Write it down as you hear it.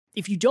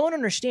if you don't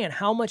understand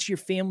how much your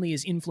family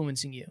is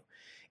influencing you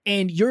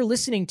and you're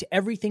listening to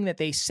everything that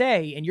they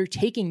say and you're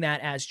taking that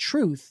as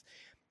truth,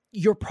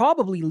 you're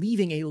probably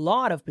leaving a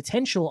lot of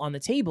potential on the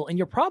table, and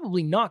you're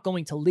probably not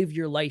going to live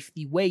your life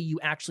the way you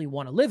actually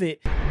want to live it.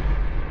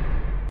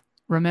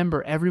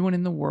 Remember, everyone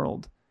in the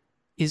world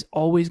is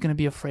always going to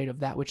be afraid of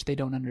that which they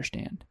don't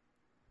understand.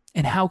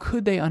 And how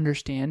could they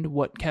understand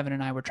what Kevin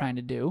and I were trying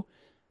to do,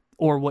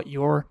 or what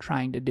you're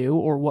trying to do,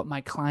 or what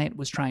my client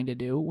was trying to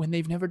do when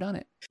they've never done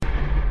it?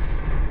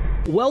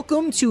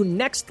 Welcome to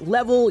Next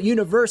Level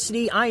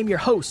University. I am your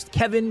host,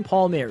 Kevin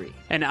Palmieri.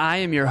 And I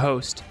am your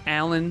host,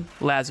 Alan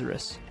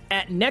Lazarus.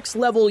 At Next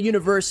Level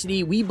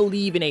University, we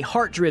believe in a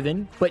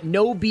heart-driven, but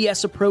no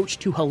BS approach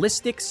to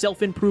holistic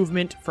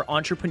self-improvement for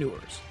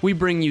entrepreneurs. We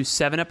bring you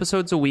 7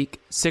 episodes a week,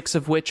 6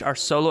 of which are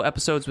solo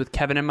episodes with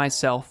Kevin and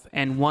myself,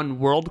 and 1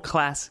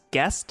 world-class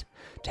guest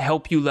to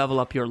help you level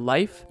up your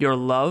life, your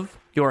love,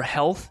 your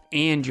health,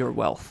 and your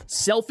wealth.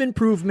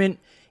 Self-improvement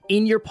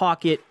in your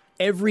pocket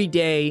every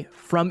day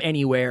from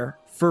anywhere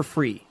for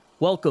free.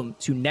 Welcome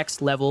to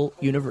Next Level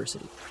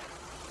University.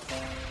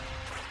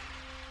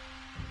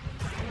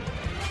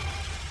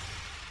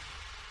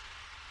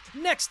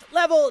 Next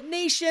Level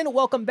Nation,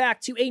 welcome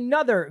back to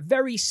another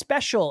very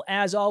special,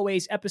 as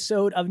always,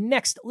 episode of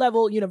Next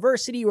Level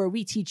University, where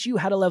we teach you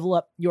how to level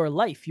up your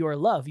life, your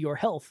love, your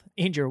health,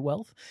 and your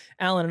wealth.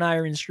 Alan and I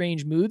are in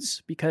strange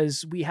moods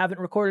because we haven't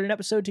recorded an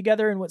episode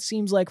together in what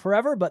seems like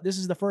forever, but this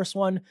is the first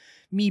one,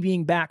 me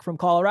being back from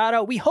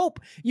Colorado. We hope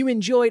you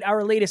enjoyed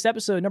our latest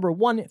episode, number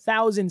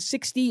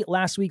 1060,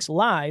 last week's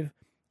live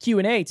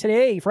Q&A.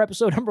 Today, for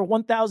episode number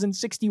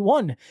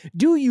 1061,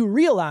 do you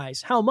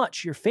realize how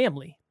much your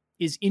family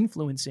is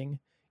influencing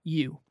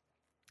you?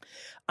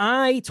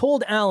 I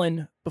told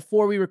Alan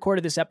before we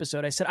recorded this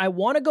episode, I said, I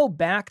want to go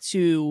back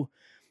to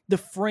the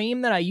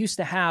frame that I used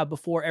to have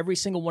before every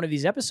single one of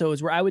these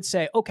episodes, where I would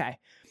say, okay,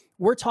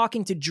 we're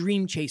talking to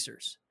dream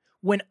chasers.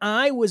 When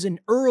I was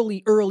an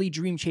early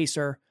dream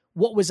chaser,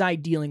 what was I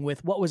dealing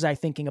with? What was I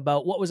thinking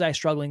about? What was I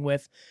struggling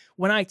with?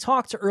 When I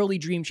talk to early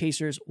dream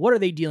chasers, what are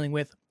they dealing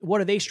with?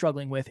 What are they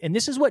struggling with? And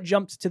this is what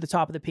jumped to the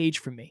top of the page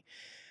for me.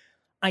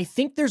 I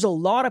think there's a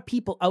lot of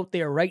people out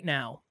there right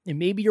now, and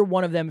maybe you're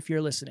one of them if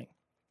you're listening.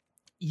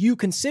 You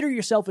consider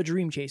yourself a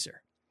dream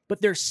chaser, but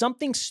there's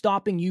something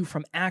stopping you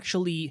from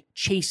actually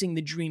chasing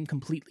the dream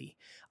completely.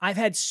 I've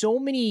had so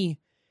many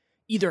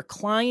either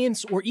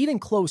clients or even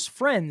close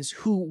friends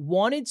who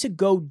wanted to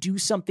go do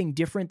something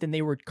different than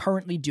they were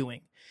currently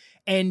doing.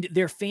 And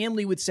their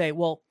family would say,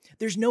 well,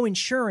 there's no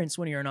insurance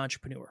when you're an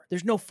entrepreneur.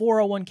 There's no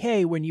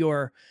 401k when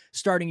you're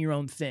starting your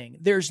own thing.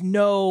 There's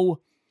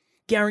no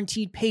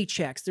guaranteed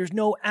paychecks. There's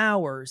no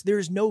hours.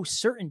 There's no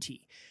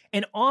certainty.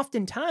 And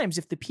oftentimes,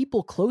 if the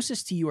people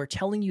closest to you are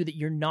telling you that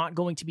you're not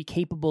going to be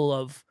capable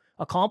of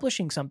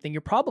accomplishing something,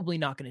 you're probably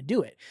not going to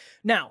do it.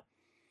 Now,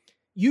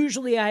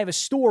 usually I have a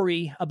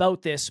story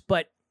about this,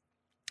 but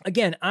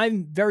again,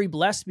 I'm very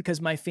blessed because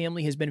my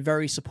family has been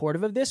very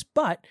supportive of this.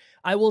 But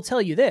I will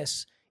tell you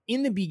this.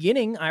 In the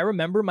beginning, I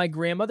remember my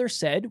grandmother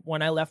said,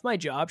 when I left my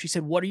job, she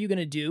said, what are you going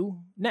to do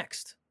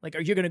next? Like,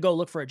 are you going to go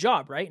look for a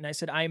job, right? And I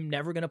said, I'm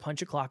never going to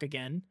punch a clock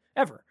again,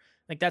 ever.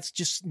 Like, that's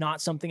just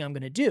not something I'm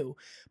going to do.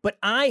 But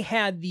I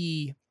had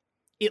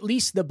at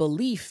least the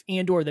belief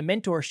and or the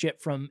mentorship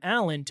from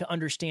Alan to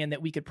understand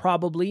that we could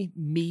probably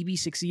maybe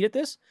succeed at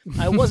this.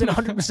 I wasn't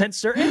 100%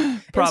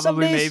 certain.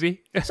 Probably,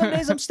 maybe. Some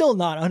days I'm still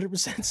not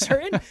 100%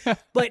 certain.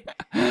 But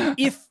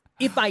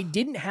if I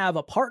didn't have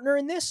a partner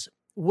in this,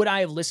 would I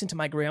have listened to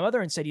my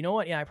grandmother and said, you know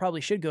what? Yeah, I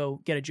probably should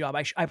go get a job.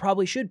 I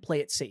probably should play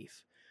it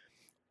safe.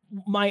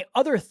 My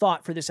other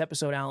thought for this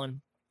episode,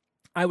 Alan,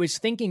 I was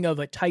thinking of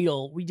a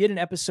title. We did an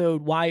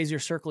episode, Why is your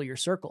circle your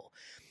circle?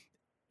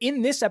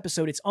 In this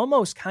episode, it's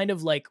almost kind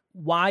of like,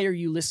 why are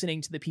you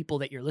listening to the people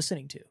that you're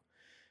listening to?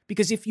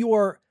 Because if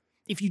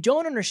you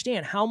don't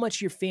understand how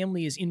much your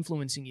family is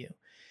influencing you,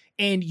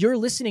 and you're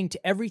listening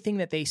to everything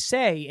that they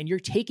say, and you're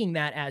taking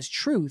that as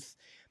truth,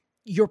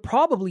 you're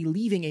probably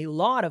leaving a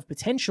lot of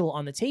potential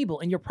on the table,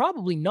 and you're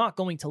probably not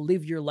going to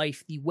live your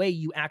life the way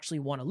you actually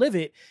want to live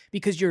it,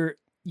 because you're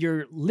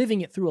living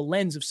it through a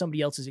lens of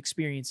somebody else's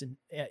experiences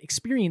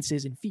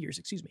and fears,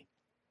 excuse me.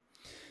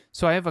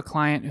 So I have a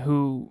client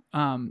who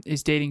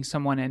is dating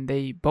someone, and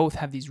they both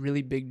have these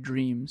really big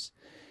dreams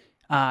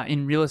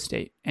in real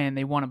estate, and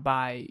they want to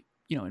buy,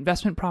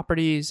 investment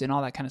properties and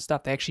all that kind of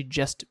stuff. They actually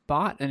just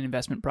bought an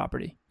investment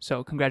property.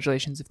 So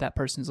congratulations if that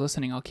person's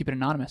listening. I'll keep it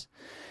anonymous.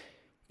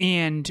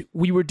 And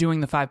we were doing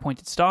the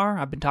 5-pointed star.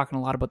 I've been talking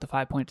a lot about the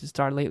 5-pointed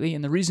star lately.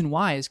 And the reason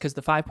why is because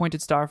the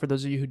 5-pointed star, for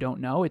those of you who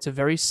don't know, it's a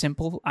very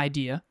simple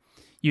idea.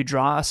 You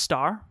draw a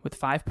star with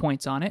 5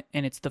 points on it,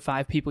 and it's the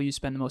 5 people you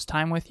spend the most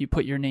time with. You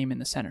put your name in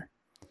the center.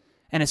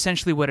 And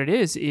essentially what it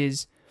is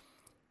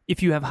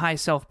if you have high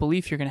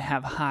self-belief, you're going to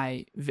have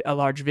a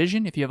large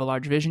vision. If you have a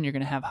large vision, you're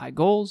going to have high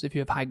goals. If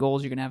you have high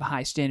goals, you're going to have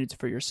high standards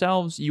for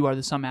yourselves. You are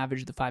the sum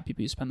average of the 5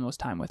 people you spend the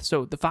most time with.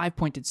 So the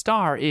 5-pointed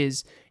star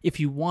is, if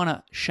you want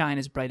to shine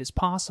as bright as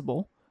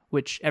possible,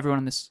 which everyone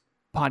on this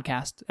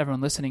podcast, everyone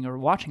listening or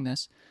watching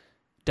this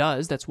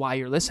does. That's why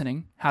you're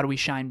listening. How do we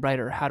shine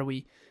brighter? How do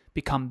we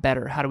become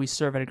better? How do we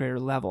serve at a greater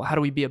level? How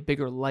do we be a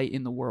bigger light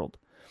in the world?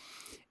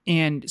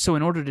 And so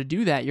in order to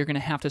do that, you're going to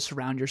have to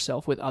surround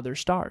yourself with other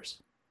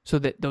stars so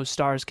that those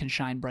stars can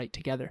shine bright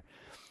together.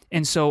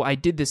 And so I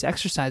did this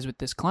exercise with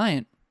this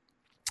client,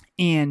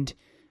 and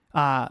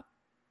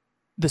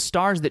the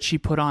stars that she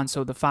put on,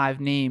 so the 5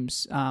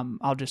 names,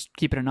 I'll just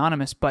keep it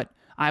anonymous, but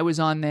I was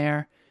on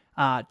there.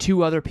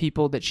 2 other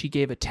people that she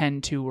gave a 10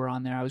 to were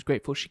on there. I was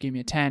grateful she gave me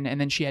a 10, and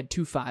then she had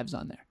 2 5s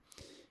on there.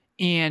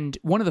 And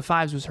one of the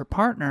 5s was her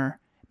partner,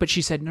 but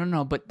she said,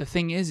 no, but the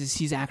thing is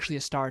he's actually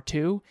a star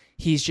too.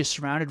 He's just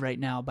surrounded right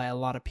now by a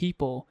lot of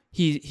people.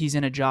 He's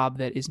in a job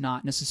that is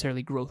not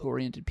necessarily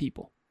growth-oriented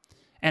people.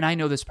 And I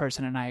know this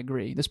person, and I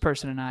agree. This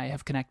person and I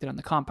have connected on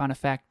the compound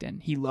effect,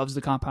 and he loves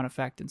the compound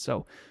effect. And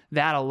so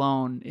that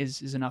alone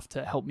is enough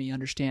to help me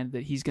understand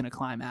that he's going to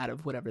climb out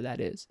of whatever that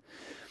is.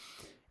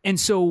 And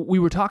so we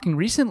were talking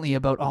recently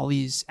about all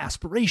these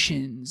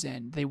aspirations,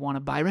 and they want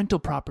to buy rental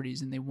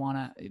properties, and they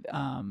want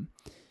to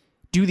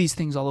do these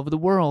things all over the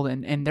world,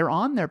 and they're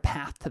on their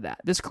path to that.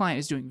 This client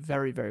is doing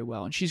very, very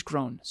well, and she's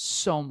grown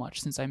so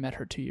much since I met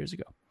her 2 years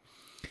ago.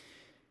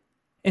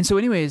 And so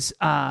anyways,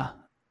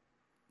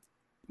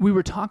 we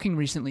were talking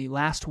recently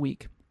last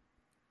week,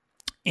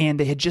 and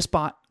they had just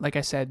bought, like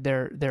I said,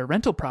 their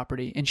rental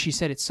property, and she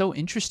said it's so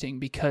interesting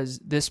because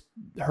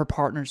her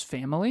partner's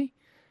family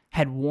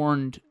had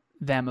warned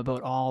them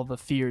about all the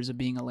fears of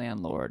being a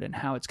landlord and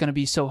how it's going to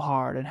be so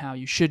hard and how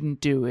you shouldn't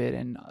do it.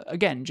 And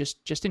again,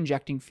 just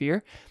injecting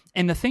fear.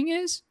 And the thing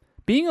is,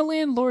 being a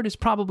landlord is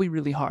probably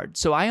really hard.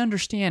 So I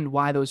understand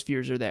why those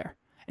fears are there.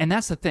 And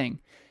that's the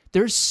thing.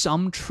 There's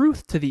some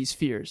truth to these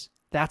fears.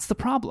 That's the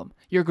problem.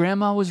 Your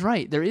grandma was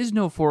right. There is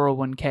no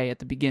 401k at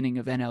the beginning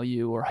of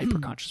NLU or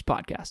Hyperconscious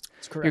Podcast.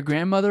 That's correct. Your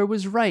grandmother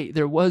was right.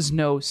 There was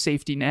no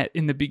safety net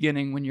in the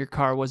beginning when your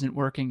car wasn't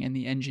working and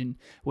the engine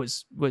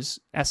was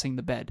essing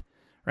the bed.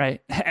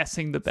 Right?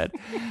 Essing the bed.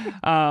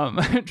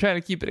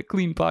 Trying to keep it a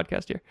clean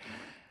podcast here.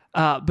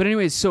 But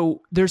anyways,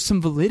 so there's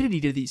some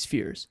validity to these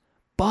fears,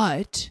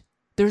 but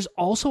there's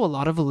also a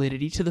lot of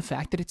validity to the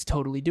fact that it's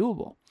totally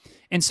doable.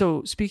 And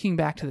so speaking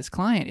back to this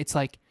client, it's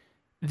like,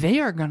 they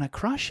are going to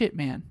crush it,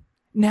 man.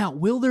 Now,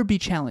 will there be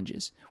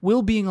challenges?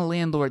 Will being a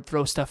landlord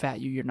throw stuff at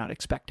you you're not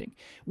expecting?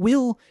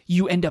 Will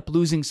you end up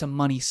losing some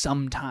money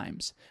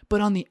sometimes?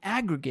 But on the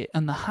aggregate,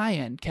 on the high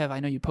end, Kev,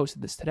 I know you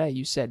posted this today.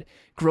 You said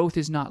growth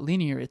is not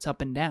linear. It's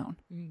up and down.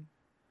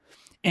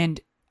 And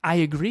I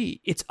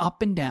agree. It's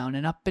up and down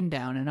and up and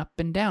down and up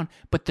and down.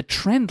 But the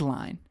trend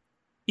line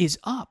is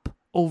up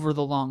over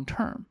the long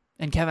term.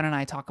 And Kevin and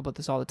I talk about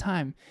this all the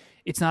time.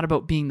 It's not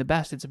about being the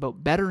best. It's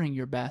about bettering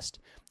your best.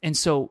 And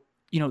so,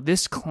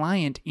 this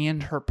client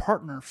and her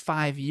partner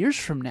 5 years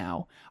from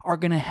now are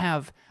going to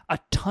have a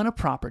ton of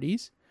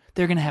properties.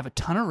 They're going to have a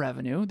ton of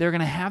revenue. They're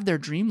going to have their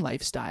dream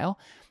lifestyle.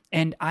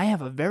 And I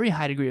have a very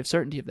high degree of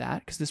certainty of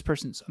that because this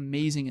person's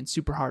amazing and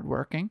super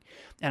hardworking.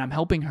 And I'm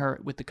helping her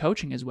with the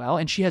coaching as well.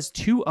 And she has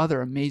 2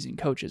 other amazing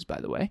coaches,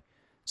 by the way.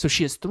 So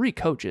she has 3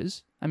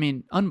 coaches. I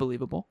mean,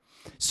 unbelievable.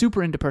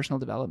 Super into personal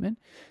development.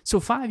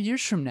 So 5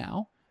 years from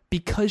now,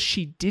 because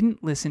she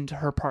didn't listen to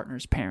her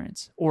partner's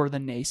parents or the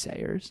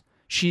naysayers,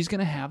 she's going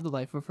to have the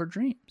life of her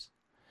dreams.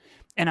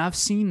 And I've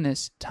seen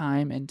this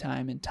time and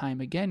time and time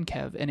again,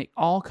 Kev, and it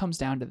all comes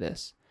down to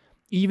this.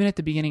 Even at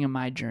the beginning of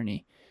my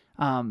journey,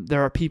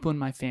 there are people in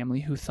my family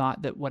who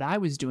thought that what I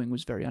was doing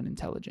was very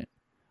unintelligent.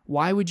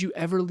 Why would you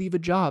ever leave a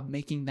job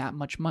making that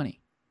much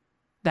money?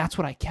 That's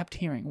what I kept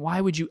hearing.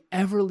 Why would you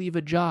ever leave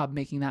a job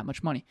making that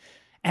much money?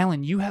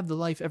 Alan, you have the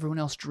life everyone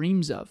else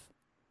dreams of.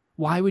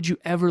 Why would you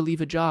ever leave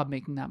a job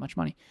making that much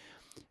money?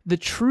 The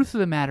truth of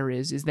the matter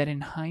is that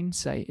in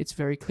hindsight, it's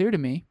very clear to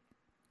me,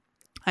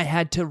 I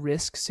had to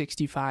risk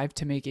 65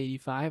 to make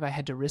 85. I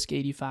had to risk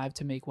 85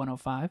 to make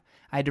 105.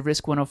 I had to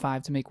risk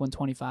 105 to make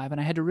 125.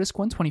 And I had to risk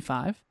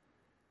 125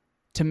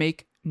 to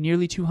make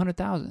nearly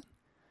 200,000.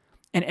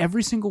 And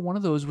every single one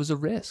of those was a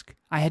risk.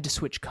 I had to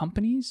switch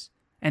companies.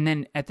 And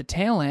then at the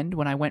tail end,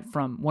 when I went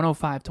from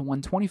 105 to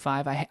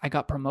 125, I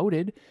got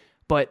promoted,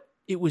 but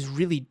it was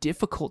really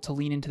difficult to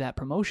lean into that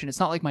promotion. It's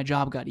not like my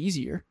job got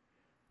easier.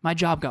 My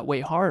job got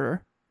way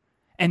harder.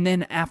 And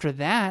then after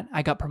that,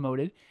 I got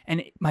promoted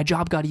and my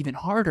job got even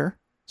harder.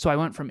 So I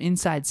went from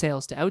inside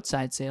sales to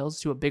outside sales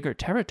to a bigger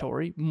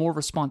territory, more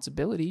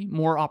responsibility,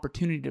 more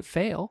opportunity to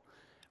fail,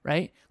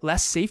 right?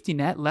 Less safety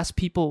net, less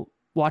people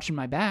watching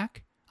my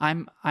back.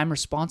 I'm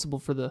responsible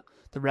for the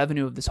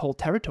revenue of this whole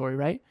territory,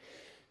 right?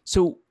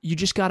 So you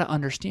just got to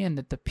understand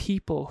that the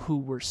people who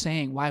were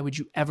saying, why would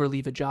you ever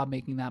leave a job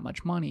making that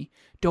much money,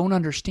 don't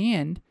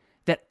understand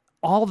that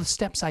all the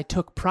steps I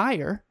took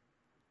prior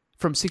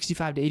from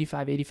 65 to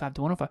 85, 85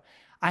 to 105,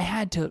 I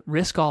had to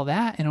risk all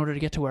that in order to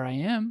get to where I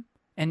am.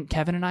 And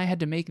Kevin and I had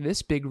to make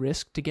this big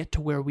risk to get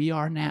to where we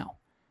are now.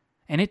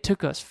 And it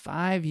took us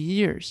 5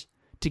 years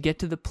to get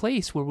to the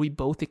place where we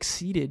both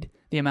exceeded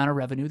the amount of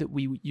revenue that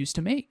we used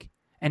to make.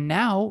 And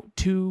now,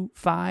 2,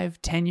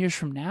 5, 10 years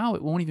from now,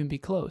 it won't even be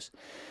close.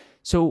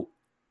 So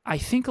I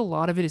think a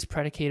lot of it is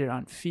predicated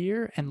on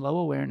fear and low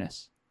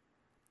awareness.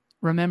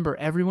 remember,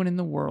 everyone in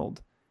the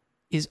world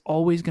is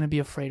always going to be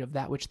afraid of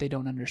that which they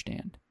don't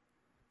understand.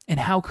 And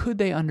how could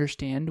they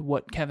understand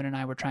what Kevin and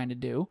I were trying to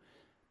do,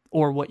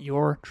 or what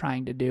you're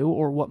trying to do,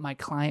 or what my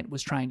client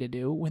was trying to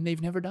do when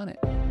they've never done it?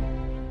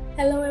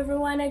 Hello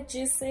everyone at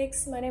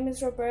G6. My name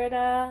is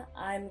Roberta.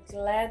 I'm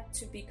glad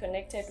to be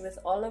connected with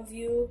all of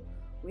you.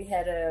 We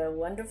had a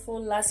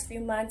wonderful last few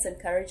months,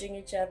 encouraging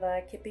each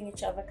other, keeping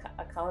each other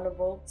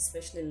accountable,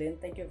 especially Lynn.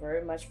 Thank you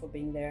very much for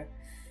being there.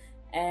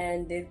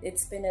 And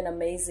it's been an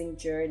amazing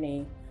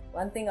journey.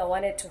 One thing I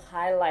wanted to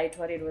highlight,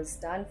 what it was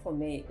done for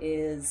me,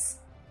 is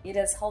it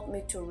has helped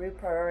me to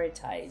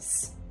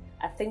reprioritize.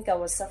 I think I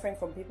was suffering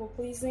from people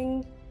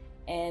pleasing,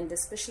 and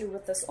especially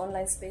with this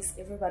online space,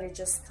 everybody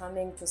just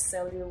coming to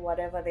sell you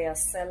whatever they are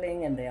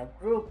selling, and their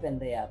group and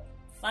their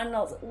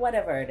funnels,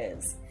 whatever it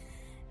is.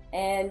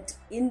 And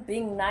in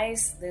being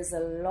nice, there's a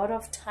lot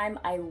of time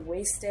I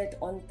wasted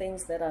on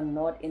things that are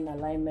not in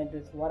alignment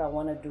with what I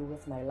want to do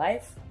with my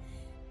life.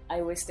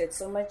 I wasted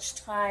so much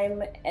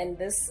time, and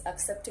this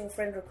accepting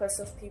friend requests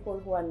of people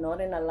who are not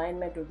in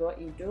alignment with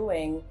what you're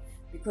doing,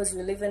 because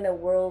we live in a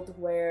world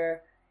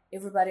where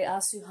everybody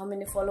asks you how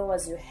many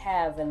followers you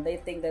have, and they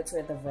think that's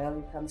where the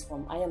value comes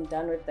from. I am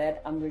done with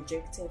that. I'm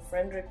rejecting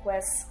friend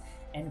requests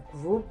and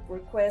group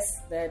requests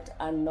that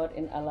are not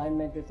in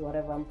alignment with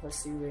whatever I'm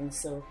pursuing.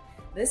 So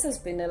this has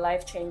been a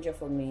life changer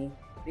for me,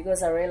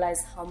 because I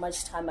realized how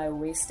much time I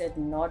wasted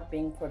not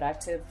being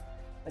productive,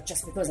 but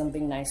just because I'm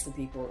being nice to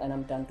people, and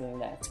I'm done doing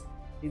that.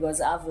 Because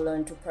I've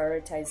learned to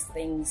prioritize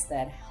things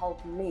that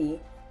help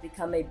me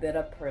become a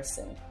better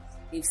person.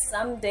 If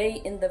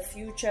someday in the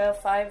future,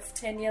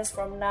 5-10 years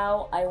from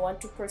now, I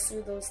want to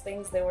pursue those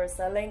things they were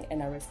selling,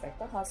 and I respect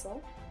the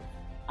hustle,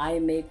 I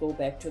may go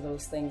back to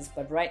those things.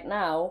 But right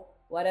now,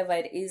 whatever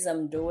it is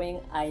I'm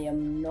doing, I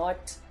am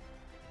not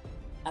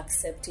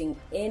accepting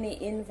any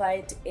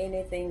invite,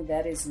 anything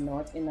that is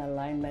not in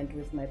alignment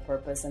with my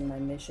purpose and my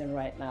mission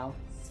right now.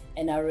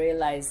 And I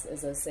realized,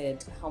 as I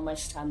said, how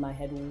much time I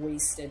had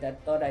wasted. I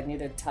thought I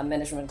needed time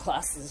management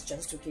classes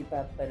just to keep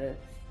up, but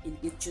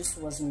it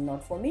just was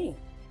not for me.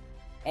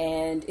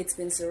 And it's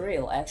been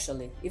surreal,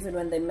 actually. Even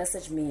when they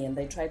message me and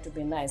they try to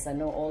be nice, I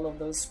know all of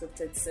those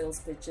scripted sales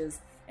pitches,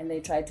 and they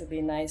try to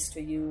be nice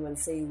to you and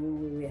say, we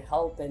will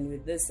help, and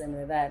with this and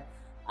with that.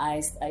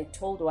 I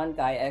told one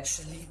guy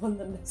actually on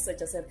the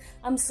message, I said,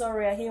 I'm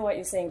sorry, I hear what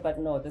you're saying, but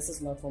no, this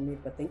is not for me.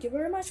 But thank you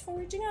very much for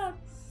reaching out,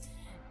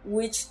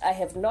 which I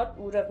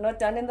would have not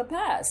done in the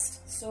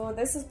past. So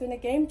this has been a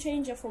game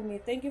changer for me.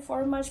 Thank you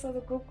very much for the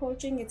group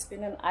coaching. It's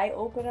been an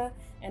eye-opener,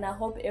 and I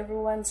hope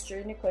everyone's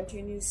journey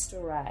continues to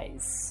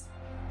rise.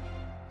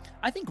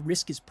 I think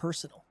risk is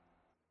personal,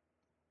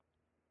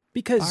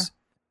 because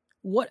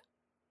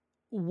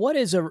what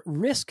is a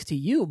risk to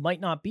you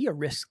might not be a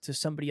risk to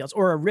somebody else,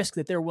 or a risk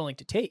that they're willing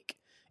to take,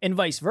 and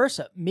vice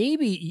versa.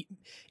 Maybe,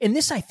 and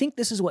I think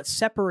this is what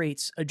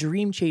separates a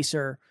dream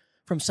chaser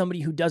from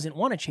somebody who doesn't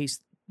want to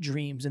chase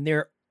dreams, and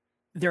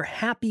they're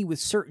happy with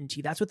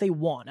certainty. That's what they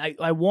want.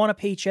 I want a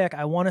paycheck.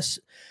 I want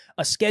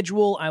a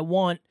schedule. I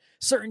want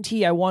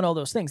certainty. I want all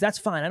those things. That's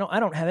fine. I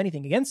don't have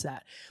anything against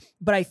that.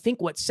 But I think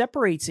what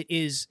separates it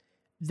is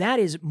that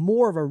is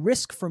more of a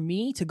risk for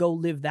me to go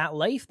live that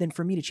life than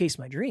for me to chase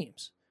my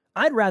dreams.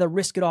 I'd rather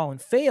risk it all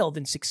and fail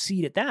than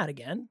succeed at that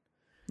again.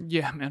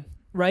 Yeah, man.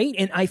 Right?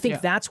 And I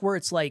think that's where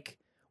it's like,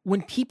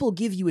 when people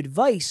give you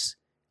advice,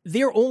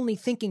 they're only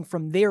thinking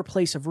from their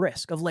place of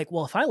risk, of like,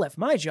 well, if I left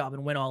my job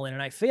and went all in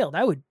and I failed,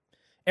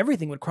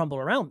 everything would crumble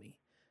around me.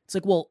 It's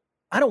like, well,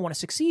 I don't want to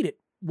succeed at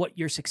what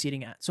you're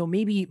succeeding at. So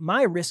maybe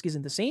my risk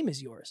isn't the same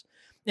as yours.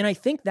 And I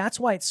think that's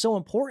why it's so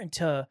important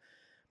to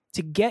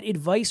get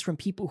advice from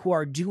people who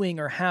are doing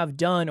or have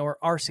done or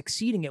are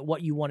succeeding at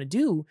what you want to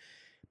do,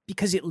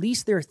 because at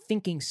least they're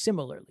thinking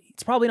similarly.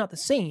 It's probably not the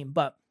same,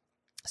 but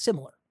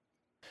similar.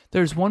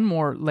 There's one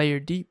more layer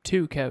deep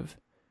too, Kev.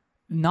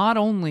 Not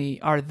only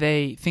are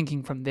they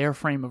thinking from their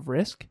frame of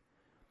risk,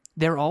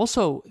 they're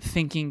also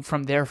thinking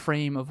from their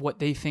frame of what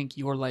they think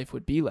your life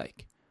would be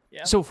like.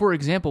 Yeah. So, for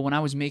example, when I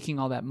was making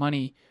all that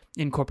money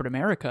in corporate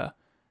America,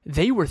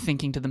 they were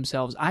thinking to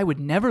themselves, I would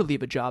never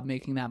leave a job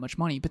making that much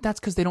money, but that's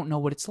because they don't know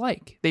what it's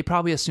like. They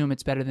probably assume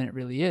it's better than it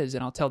really is.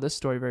 And I'll tell this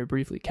story very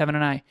briefly. Kevin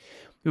and I,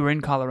 we were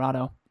in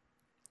Colorado.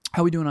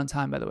 How are we doing on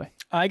time, by the way?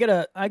 I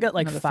got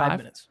like 5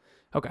 minutes.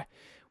 Okay.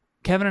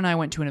 Kevin and I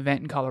went to an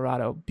event in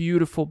Colorado.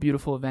 Beautiful,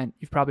 beautiful event.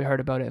 You've probably heard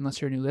about it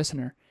unless you're a new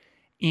listener.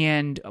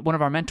 And one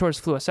of our mentors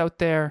flew us out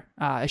there.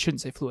 I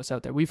shouldn't say flew us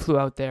out there. We flew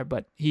out there,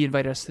 but he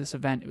invited us to this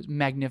event. It was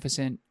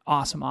magnificent.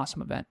 Awesome,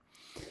 awesome event.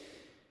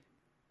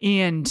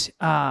 And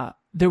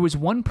there was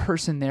one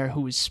person there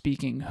who was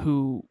speaking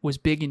who was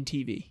big in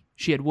TV.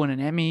 She had won an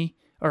Emmy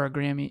or a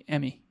Grammy.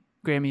 Emmy.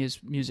 Grammy is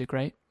music,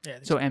 right? Yeah.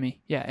 So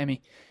Emmy. Yeah,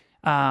 Emmy.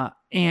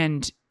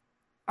 And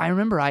I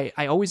remember I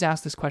always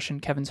ask this question.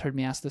 Kevin's heard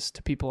me ask this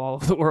to people all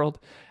over the world.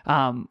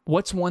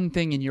 What's one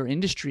thing in your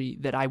industry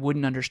that I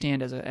wouldn't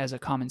understand as a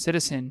common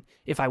citizen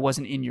if I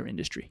wasn't in your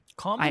industry?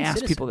 I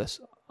ask people this.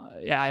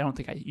 I don't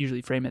think I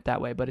usually frame it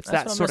that way, but it's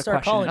that sort of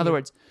question. In other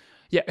words,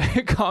 yeah,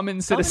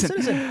 common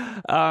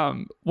citizen.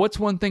 What's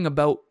one thing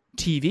about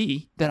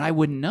TV that I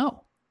wouldn't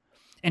know.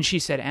 And she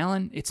said,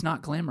 Alan, it's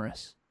not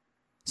glamorous.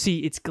 See,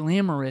 it's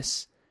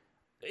glamorous.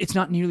 It's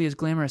not nearly as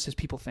glamorous as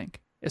people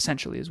think,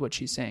 essentially, is what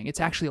she's saying. It's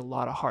actually a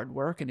lot of hard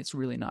work, and it's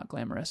really not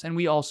glamorous. And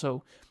we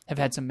also have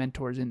had some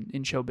mentors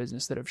in show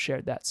business that have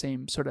shared that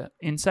same sort of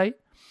insight,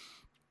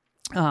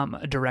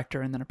 a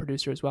director and then a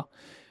producer as well.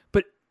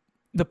 But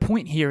the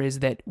point here is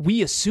that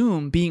we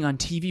assume being on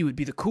TV would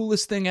be the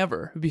coolest thing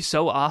ever. It would be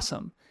so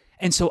awesome.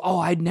 And so,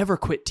 I'd never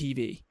quit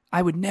TV.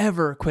 I would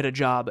never quit a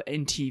job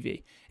in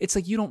TV. It's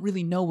like you don't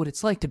really know what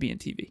it's like to be in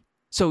TV.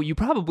 So you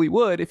probably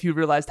would if you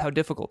realized how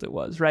difficult it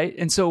was, right?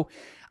 And so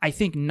I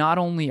think not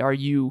only are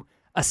you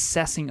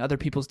assessing other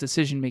people's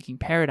decision-making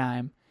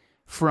paradigm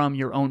from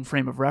your own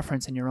frame of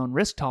reference and your own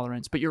risk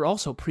tolerance, but you're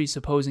also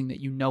presupposing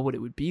that you know what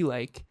it would be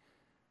like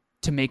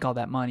to make all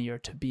that money or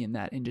to be in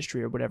that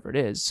industry or whatever it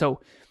is. So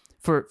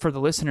for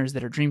the listeners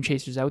that are dream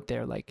chasers out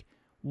there, like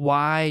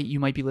why you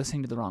might be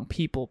listening to the wrong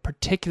people,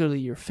 particularly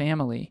your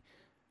family,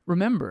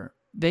 remember,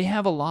 they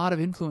have a lot of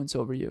influence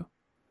over you.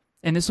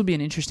 And this will be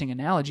an interesting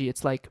analogy.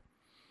 It's like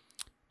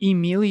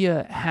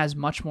Emilia has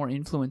much more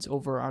influence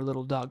over our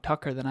little dog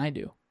Tucker than I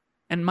do.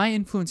 And my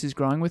influence is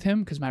growing with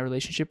him because my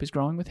relationship is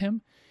growing with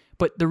him.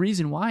 But the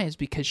reason why is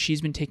because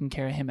she's been taking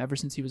care of him ever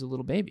since he was a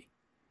little baby.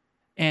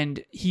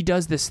 And he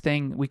does this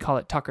thing, we call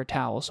it Tucker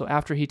Towel. So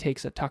after he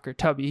takes a Tucker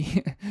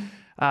Tubby,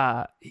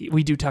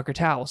 we do Tucker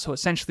Towel. So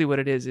essentially what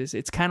it is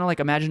it's kind of like,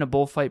 imagine a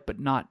bullfight, but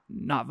not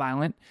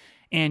violent.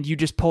 And you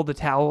just pull the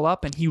towel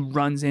up and he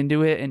runs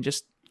into it and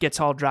just gets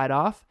all dried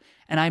off.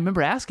 And I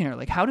remember asking her,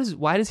 like,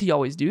 why does he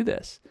always do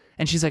this?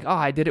 And she's like,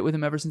 I did it with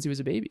him ever since he was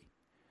a baby.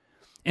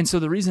 And so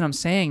the reason I'm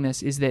saying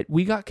this is that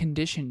we got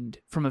conditioned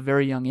from a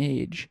very young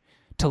age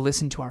to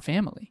listen to our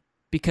family.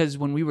 Because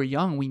when we were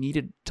young, we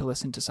needed to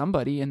listen to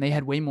somebody, and they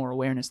had way more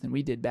awareness than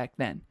we did back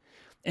then.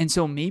 And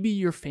so maybe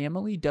your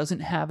family doesn't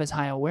have as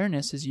high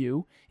awareness as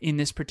you in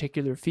this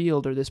particular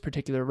field or this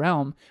particular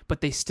realm,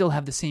 but they still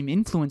have the same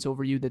influence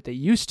over you that they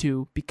used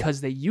to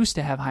because they used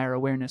to have higher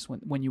awareness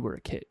when you were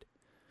a kid.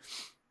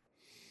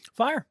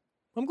 Fire.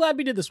 I'm glad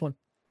we did this one.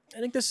 I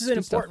think this is an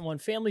important stuff. one.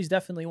 Family is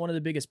definitely one of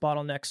the biggest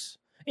bottlenecks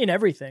in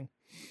everything.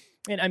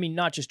 And I mean,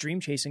 not just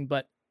dream chasing,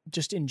 but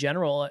just in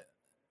general.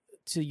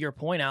 To your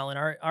point, Alan,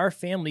 our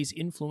families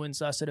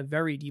influence us at a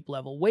very deep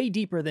level, way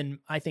deeper than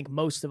I think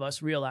most of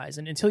us realize.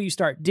 And until you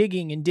start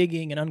digging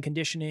and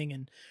unconditioning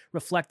and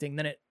reflecting,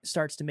 then it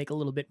starts to make a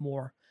little bit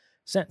more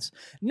sense.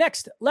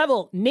 Next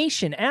Level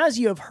Nation, as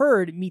you have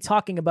heard me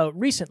talking about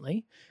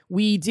recently,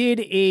 we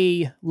did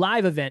a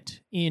live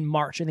event in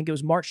March. I think it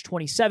was March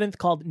 27th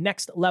called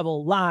Next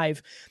Level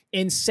Live.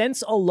 And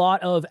since a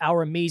lot of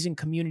our amazing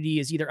community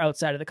is either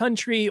outside of the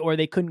country or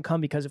they couldn't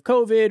come because of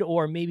COVID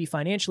or maybe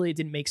financially it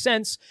didn't make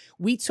sense,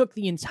 we took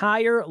the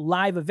entire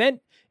live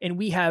event and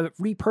we have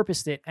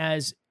repurposed it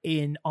as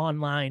an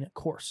online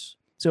course.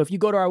 So if you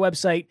go to our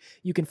website,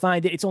 you can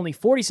find it. It's only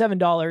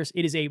 $47.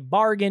 It is a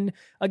bargain.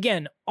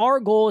 Again, our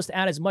goal is to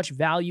add as much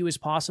value as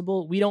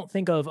possible. We don't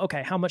think of,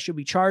 okay, how much should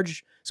we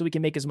charge so we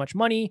can make as much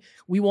money?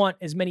 We want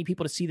as many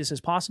people to see this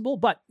as possible,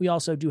 but we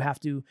also do have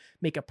to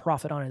make a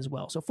profit on it as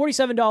well. So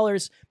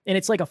 $47, and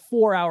it's like a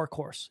 4-hour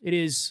course. It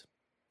is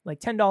like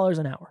 $10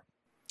 an hour.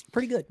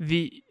 Pretty good.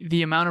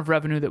 The amount of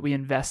revenue that we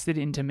invested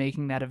into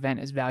making that event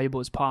as valuable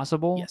as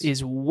possible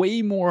is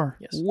way more,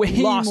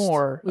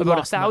 about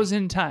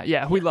 1,000 times.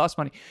 Yeah, we lost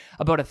money.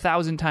 About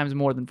 1,000 times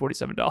more than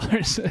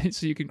 $47.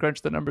 So you can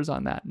crunch the numbers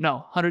on that. No,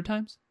 100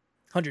 times?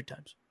 100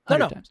 times.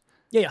 100 times.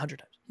 Yeah, 100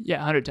 times. Yeah,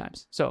 100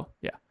 times. So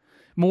yeah,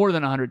 more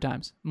than 100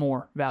 times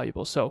more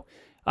valuable. So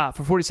for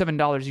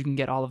 $47, you can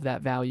get all of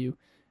that value.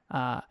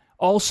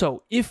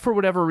 Also, if for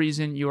whatever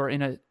reason you are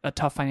in a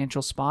tough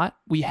financial spot,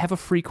 we have a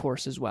free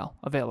course as well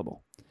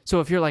available. So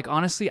if you're like,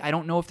 honestly, I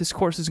don't know if this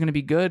course is going to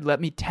be good, let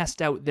me test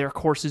out their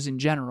courses in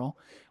general.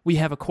 We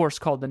have a course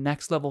called the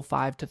Next Level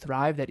 5 to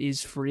Thrive that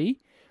is free.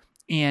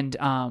 And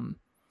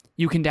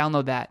you can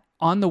download that.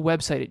 On the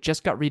website, it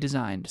just got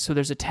redesigned. So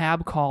there's a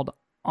tab called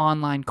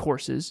Online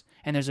Courses,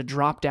 and there's a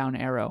drop-down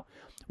arrow.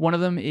 One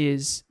of them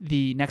is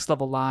the Next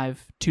Level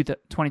Live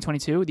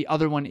 2022. The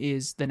other one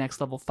is the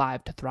Next Level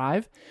 5 to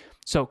Thrive.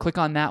 So click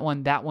on that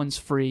one. That one's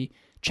free.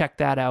 Check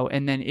that out.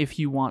 And then if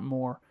you want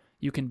more,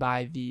 you can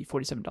buy the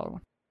 $47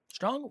 one.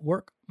 Strong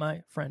work,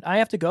 my friend. I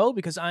have to go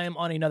because I am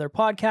on another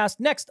podcast.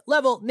 Next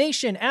Level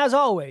Nation, as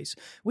always,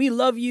 we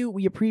love you.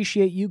 We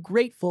appreciate you.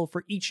 Grateful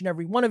for each and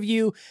every one of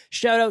you.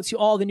 Shout out to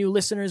all the new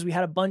listeners. We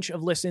had a bunch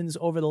of listens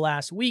over the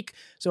last week,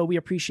 so we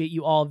appreciate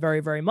you all very,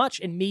 very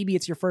much. And maybe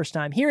it's your first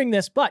time hearing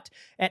this, but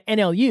at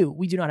NLU,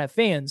 we do not have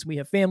fans. We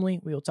have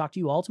family. We will talk to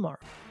you all tomorrow.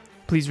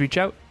 Please reach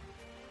out.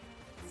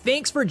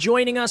 Thanks for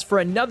joining us for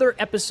another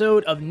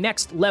episode of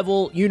Next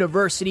Level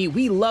University.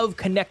 We love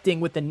connecting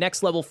with the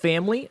Next Level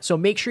family, so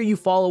make sure you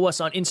follow us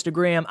on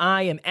Instagram.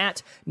 I am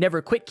at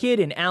NeverQuitKid,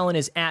 and Alan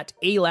is at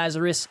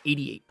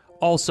ALazarus88.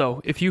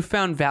 Also, if you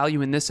found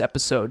value in this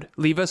episode,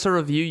 leave us a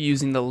review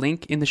using the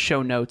link in the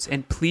show notes,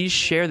 and please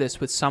share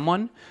this with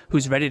someone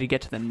who's ready to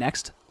get to the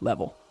next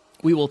level.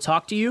 We will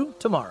talk to you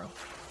tomorrow.